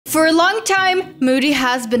For a long time, Moody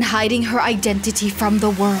has been hiding her identity from the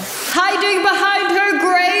world. Hiding behind her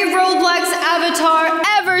gray Roblox avatar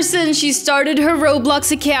ever since she started her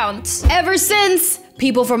Roblox account. Ever since,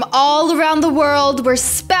 people from all around the world were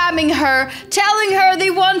spamming her, telling her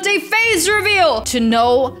they want a face reveal to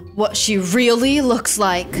know what she really looks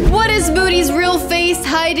like. What is Moody's real face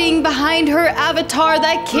hiding behind her avatar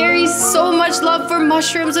that carries so much love for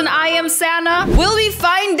mushrooms and IamSanna? Will we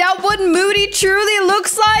find out what Moody truly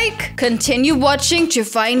looks like? Continue watching to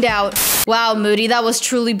find out. Wow, Moody, that was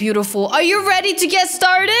truly beautiful. Are you ready to get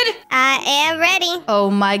started? I am ready.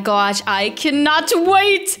 Oh my gosh, I cannot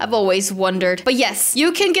wait. I've always wondered. But yes,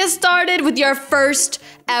 you can get started with your first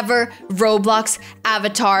ever Roblox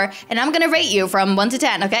avatar. And I'm gonna rate you from 1 to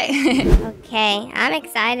 10, okay? Okay, I'm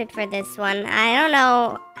excited for this one. I don't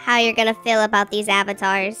know how you're gonna feel about these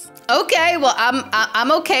avatars. Okay, well,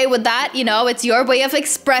 I'm okay with that. You know, it's your way of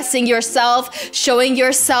expressing yourself, showing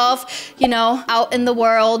yourself, you know, out in the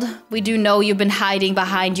world. We do know you've been hiding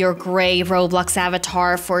behind your gray Roblox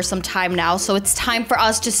avatar for some time now, so it's time for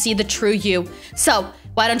us to see the true you. So,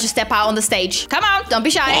 why don't you step out on the stage? Come on, don't be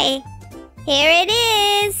shy. Okay, here it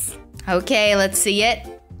is. Okay, let's see it.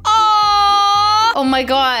 Oh my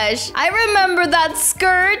gosh, I remember that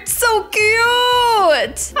skirt. So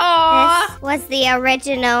cute. Aww. This was the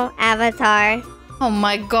original avatar. Oh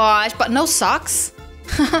my gosh, but no socks?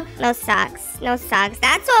 No socks, no socks.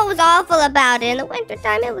 That's what was awful about it. In the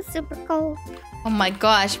wintertime, it was super cold. Oh my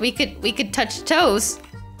gosh, we could touch toes.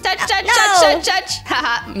 Touch, touch, No. touch, touch, touch.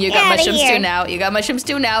 Haha, you got mushrooms too now. You got mushrooms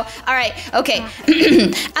too now. All right, okay.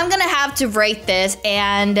 I'm gonna have to rate this,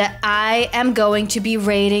 and I am going to be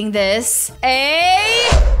rating this a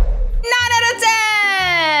 9 out of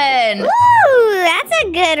 10. Ooh, that's a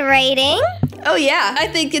good rating. Oh yeah, I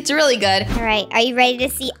think it's really good. All right, are you ready to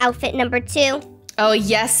see outfit number 2? Oh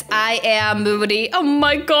yes, I am, Moody. Oh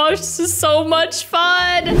my gosh, this is so much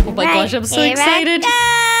fun. Oh my gosh, I'm so excited.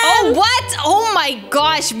 Oh, what? Oh my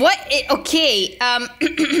gosh, what? Okay,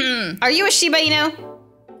 are you a Shiba Inu?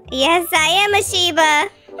 Yes, I am a Shiba.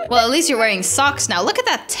 Well, at least you're wearing socks now. Look at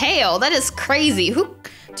that tail. That is crazy.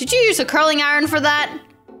 Did you use a curling iron for that?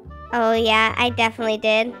 Oh yeah, I definitely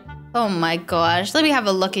did. Oh my gosh, let me have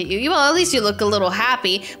a look at you. Well, at least you look a little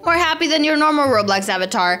happy. More happy than your normal Roblox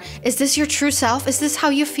avatar. Is this your true self? Is this how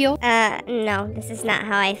you feel? No, this is not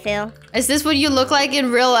how I feel. Is this what you look like in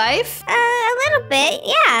real life? A little bit,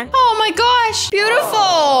 yeah. Oh my gosh,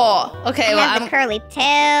 beautiful. Okay, I have the curly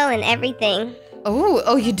tail and everything.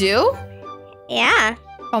 Oh, you do? Yeah.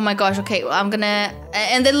 Oh my gosh, okay, well, I'm gonna...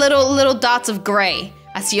 And the little dots of gray.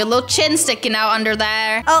 I see your little chin sticking out under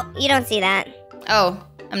there. Oh, you don't see that. Oh,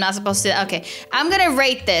 I'm not supposed to... Okay, I'm gonna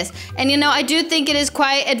rate this. And you know, I do think it is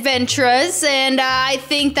quite adventurous. And I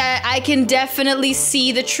think that I can definitely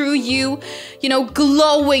see the true you know,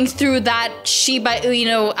 glowing through that Shiba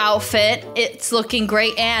Inu outfit. It's looking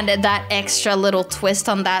great. And that extra little twist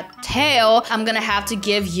on that tail. I'm gonna have to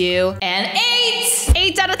give you an 8!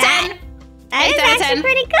 8 out of 10. That is actually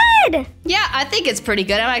pretty good. Yeah, I think it's pretty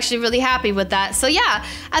good. I'm actually really happy with that. So yeah,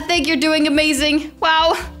 I think you're doing amazing.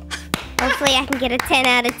 Wow. Hopefully I can get a 10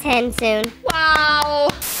 out of 10 soon. Wow.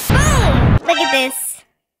 Boom! Look at this.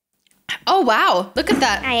 Oh, wow. Look at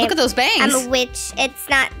that. Look at those bangs. I'm a witch. It's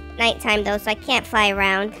not nighttime, though, so I can't fly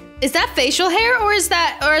around. Is that facial hair or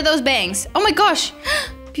are those bangs? Oh, my gosh.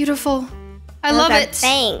 Beautiful. I love it.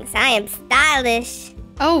 Bangs. I am stylish.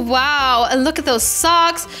 Oh, wow. And look at those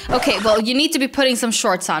socks. Okay, well, you need to be putting some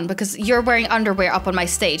shorts on because you're wearing underwear up on my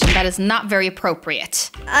stage, and that is not very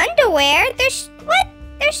appropriate. Underwear? What?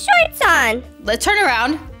 There's shorts on. Let's turn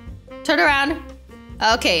around. Turn around.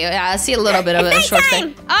 Okay, yeah, I see a little bit of a shorts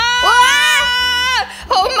thing. Ah!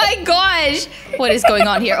 Oh my gosh. What is going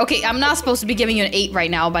on here? Okay, I'm not supposed to be giving you an 8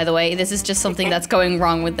 right now, by the way. This is just something that's going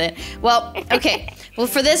wrong with it. Well, okay. Well,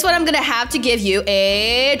 for this one, I'm gonna have to give you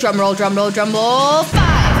a drumroll,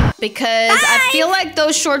 5. Because I feel like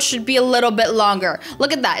those shorts should be a little bit longer.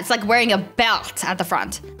 Look at that. It's like wearing a belt at the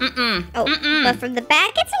front. But from the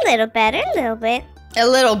back, it's a little better, a little bit. A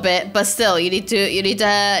little bit, but still, you need to,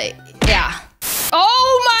 yeah.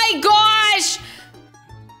 Oh my gosh!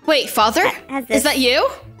 Wait, Father? Is that you?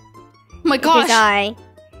 Oh my gosh. It is I.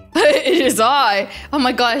 It is I. Oh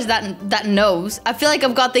my gosh, that nose. I feel like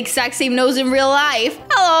I've got the exact same nose in real life.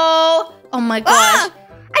 Hello. Oh my gosh.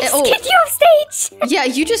 I just kicked you off stage. Yeah,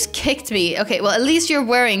 you just kicked me. Okay, well, at least you're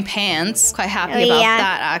wearing pants. Quite happy about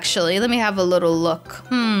that, actually. Let me have a little look.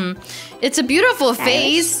 It's a beautiful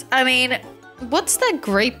face. I mean... What's that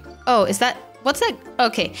grape? Oh, is that... What's that?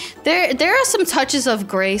 Okay. There are some touches of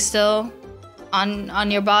gray still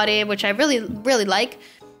on your body, which I really, really like.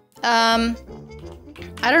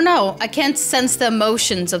 I don't know. I can't sense the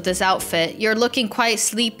emotions of this outfit. You're looking quite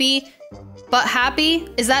sleepy, but happy.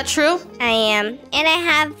 Is that true? I am. And I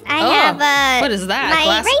have what is that?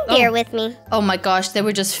 My reindeer with me. Oh my gosh, they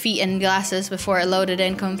were just feet and glasses before it loaded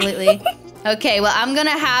in completely. Okay, well, I'm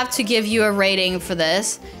gonna have to give you a rating for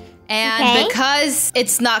this. And because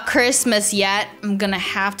it's not Christmas yet, I'm gonna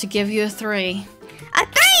have to give you a 3. A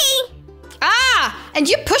 3? Ah! And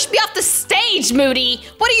you pushed me off the stage, Moody!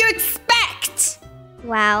 What do you expect?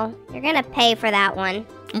 Wow, you're gonna pay for that one.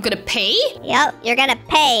 I'm gonna pay? Yep, you're gonna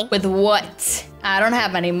pay. With what? I don't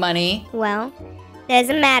have any money. Well,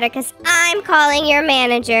 doesn't matter, because I'm calling your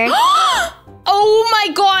manager. Oh my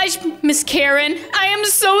gosh, Miss Karen, I am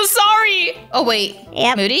so sorry. Oh wait,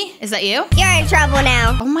 yep. Moody, is that you? You're in trouble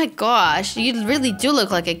now. Oh my gosh, you really do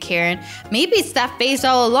look like a Karen. Maybe it's that face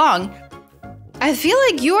all along. I feel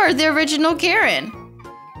like you are the original Karen.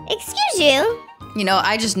 Excuse you? You know,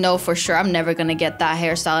 I just know for sure I'm never gonna get that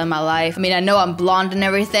hairstyle in my life. I mean, I know I'm blonde and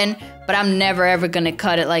everything, but I'm never ever gonna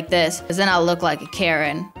cut it like this, because then I'll look like a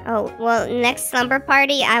Karen. Oh, well, next slumber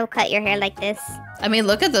party, I'll cut your hair like this. I mean,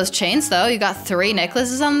 look at those chains, though. You got 3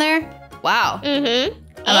 necklaces on there. Wow. Mm-hmm.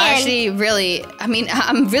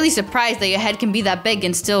 I'm really surprised that your head can be that big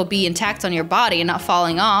and still be intact on your body and not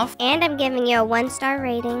falling off. And I'm giving you a 1-star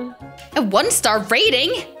rating. A 1-star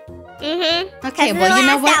rating? Mm-hmm. Okay, well, you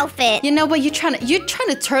know what? Outfit. You know what? You're trying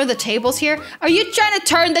to turn the tables here? Are you trying to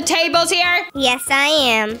turn the tables here? Yes, I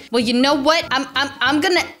am. Well, you know what? I'm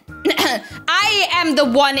gonna I am the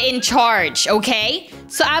one in charge, okay?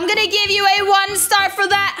 So I'm gonna give you a 1-star for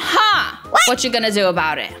that, huh? What you gonna do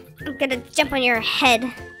about it? I'm gonna jump on your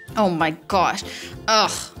head. Oh my gosh.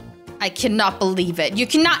 Ugh. I cannot believe it. You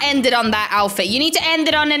cannot end it on that outfit. You need to end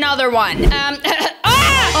it on another one.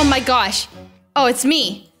 Ah! Oh my gosh. Oh, it's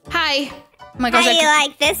me. Hi. Oh my gosh. How do you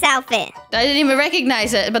like this outfit? I didn't even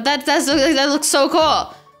recognize it, but that looks so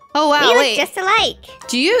cool. Oh wow, we wait. look just alike.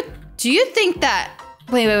 Do you think that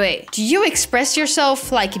Wait. Do you express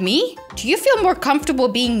yourself like me? Do you feel more comfortable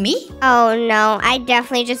being me? Oh no, I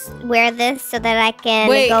definitely just wear this so that I can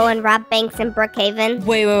go and rob banks in Brookhaven.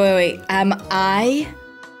 Wait. Am I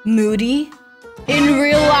Moody in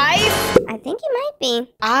real life? I think you might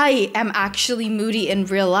be. I am actually Moody in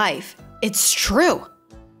real life. It's true.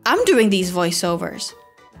 I'm doing these voiceovers.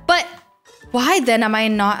 But why then am I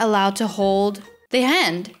not allowed to hold the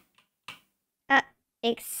hand?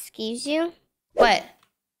 Excuse you? What?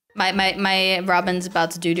 My Robin's about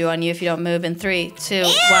to doo-doo on you if you don't move in 3, 2, 1.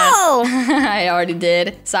 Ew! I already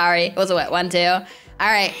did. Sorry. It was a wet 1, 2. All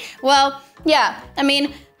right. Well, yeah. I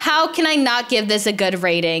mean, how can I not give this a good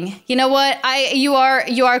rating? You know what? You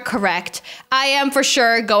are correct. I am for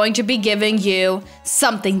sure going to be giving you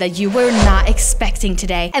something that you were not expecting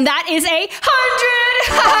today. And that is a 100!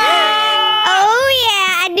 Oh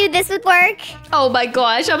yeah, I knew this would work. Oh my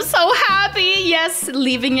gosh, I'm so happy. Yes,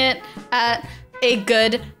 leaving it at a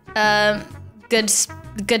good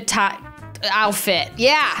outfit.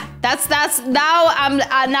 Yeah, that's now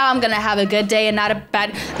I'm gonna have a good day and not a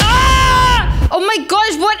bad. Ah! Oh my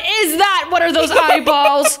gosh, what is that? What are those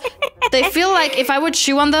eyeballs? They feel like if I would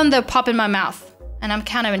chew on them, they'll pop in my mouth, and I'm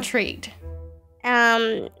kind of intrigued.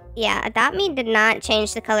 Yeah, Adopt Me did not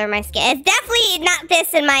change the color of my skin. It's definitely not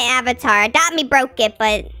this in my avatar. Adopt Me broke it,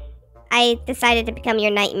 but I decided to become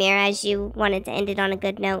your nightmare as you wanted to end it on a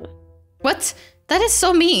good note. What? That is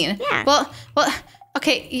so mean. Yeah. Well,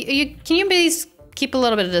 okay, can you please keep a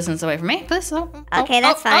little bit of distance away from me, please? Okay,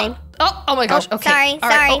 that's fine. Oh my gosh, okay. Sorry.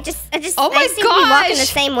 Right. I just oh my I seem to be walking the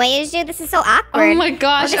same way as you. This is so awkward. Oh my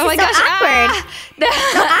gosh. Oh my gosh. Ah. So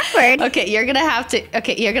awkward. Okay, you're gonna have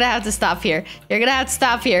to stop here. You're gonna have to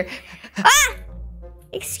stop here. Ah!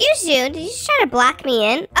 Excuse you. Did you just try to block me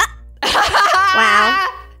in? Wow.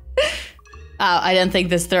 Oh, I didn't think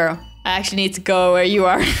this through. I actually need to go where you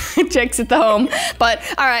are to exit the home. But,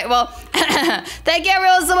 all right, well, thank you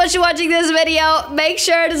everyone so much for watching this video. Make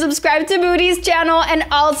sure to subscribe to MOODYS channel and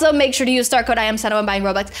also make sure to use star code IamSanna when buying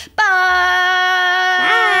Roblox. Bye!